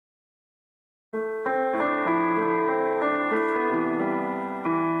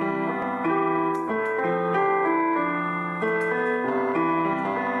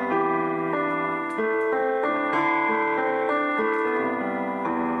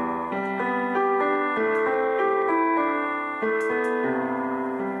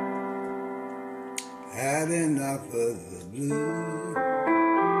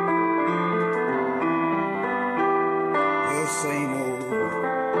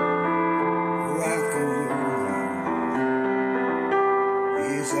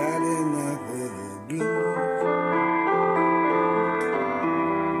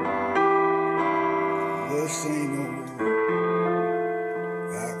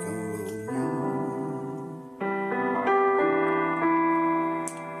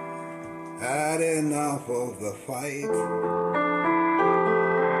enough of the fight.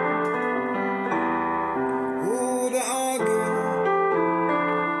 Oh, the arguing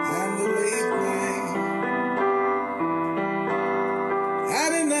and the late night.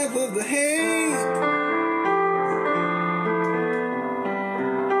 Had enough of the hate.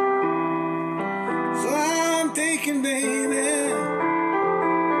 So I'm taking, baby,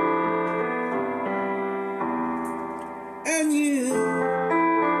 and you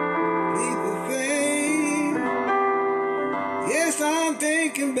leave the fame. Yes, I'm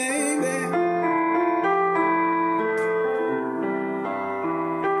taking, baby,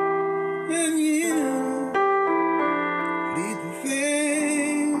 and you leave the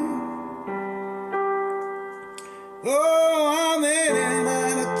fame. Oh, I'm heading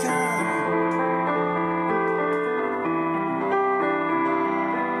out of town.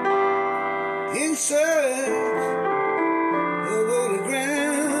 In search of the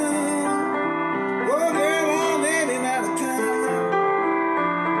ground. Oh, girl, I'm heading out of town.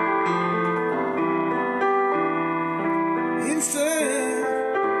 In search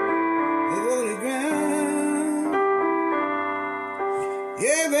of the ground.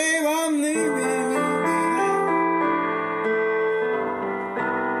 Yeah, babe, I'm leaving you behind.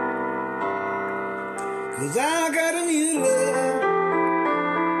 'Cause I got a new love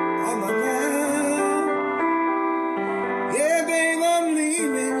on my mind. Yeah, babe, I'm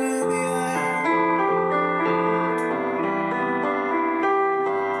leaving you behind.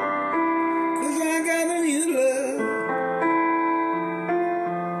 'Cause I got a new love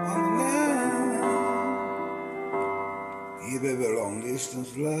on my mind. Yeah, baby, long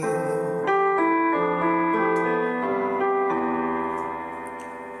distance love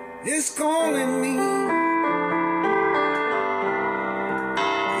is calling me.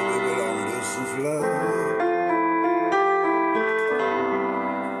 Yeah, baby, long distance love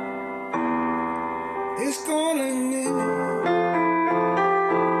is calling me.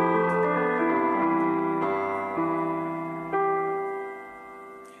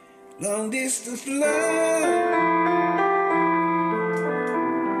 Long distance love,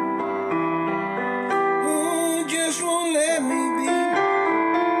 oh, just won't let me be.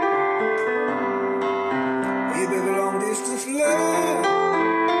 Yeah, baby, long distance love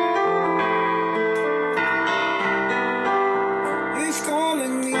is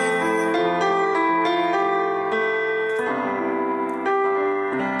calling me.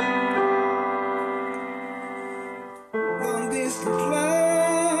 Long distance love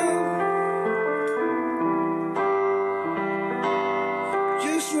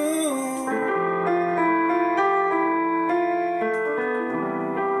just won't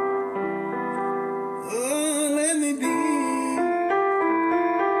let me be.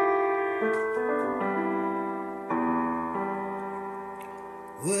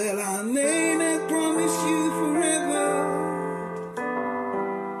 Well, I may not promise you forever,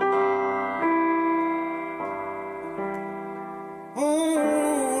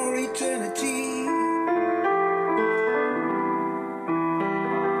 or eternity,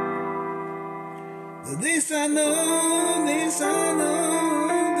 but this I know,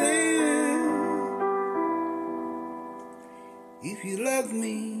 baby, if you love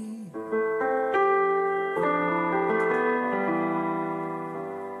me,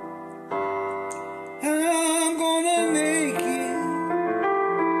 I'm gonna make you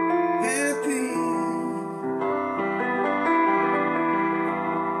happy.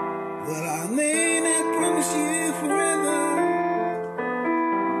 Well, I may not promise you forever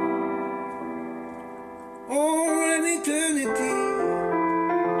or an eternity,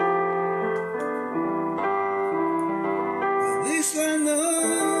 but this I know,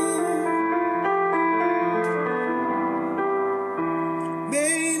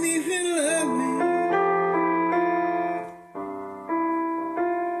 baby, if you love me,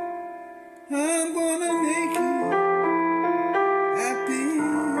 I'm gonna make you happy.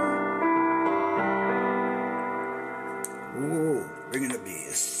 Oh, bringing the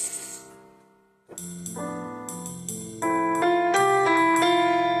bass.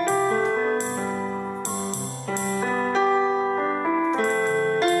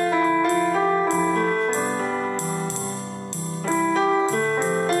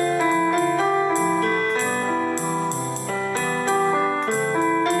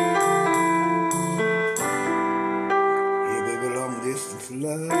 Yeah, baby, long distance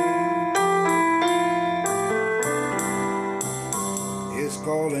love is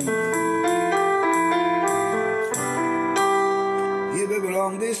calling. Yeah, baby,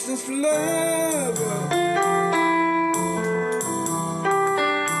 long distance love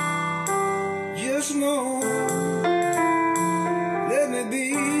just know, let me be.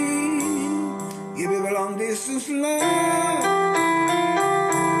 Yeah, baby,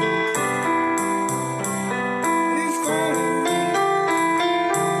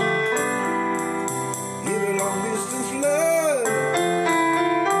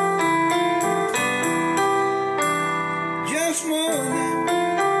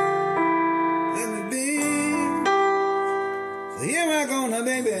 back on her,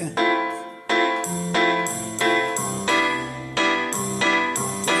 baby.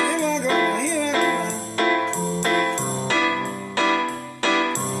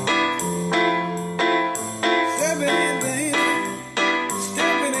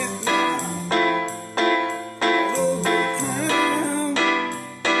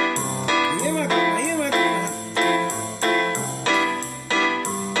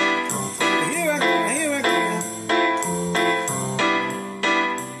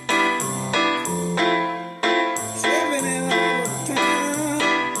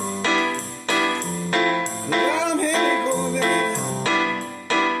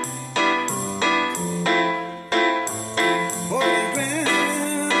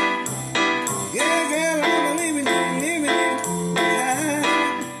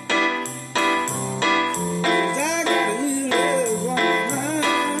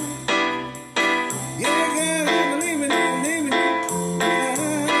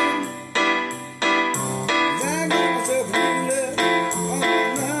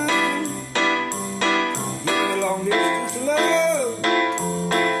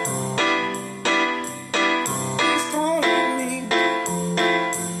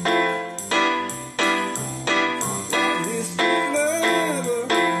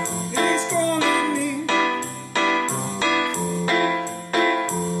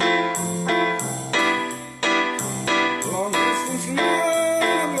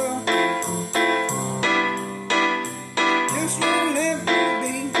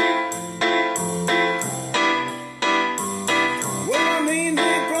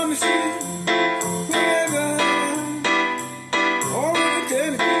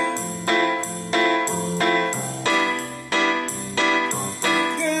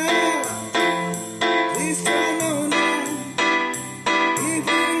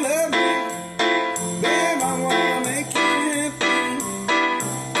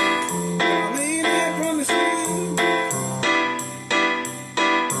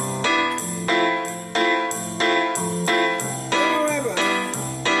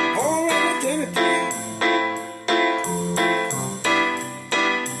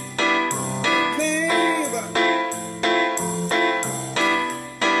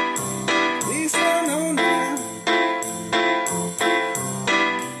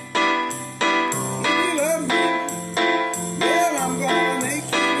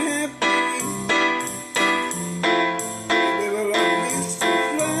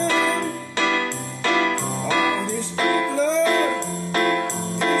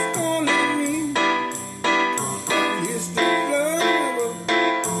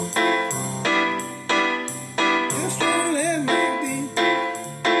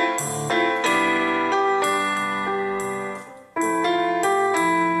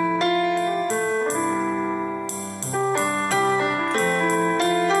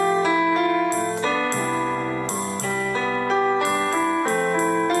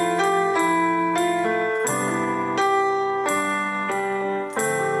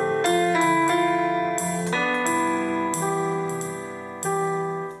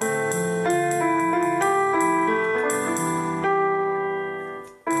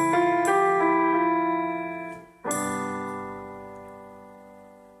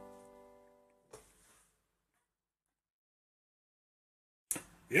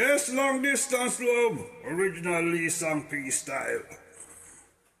 Yes, long distance love, originally Songpi style.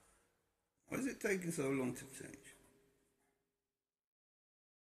 Why is it taking so long to change?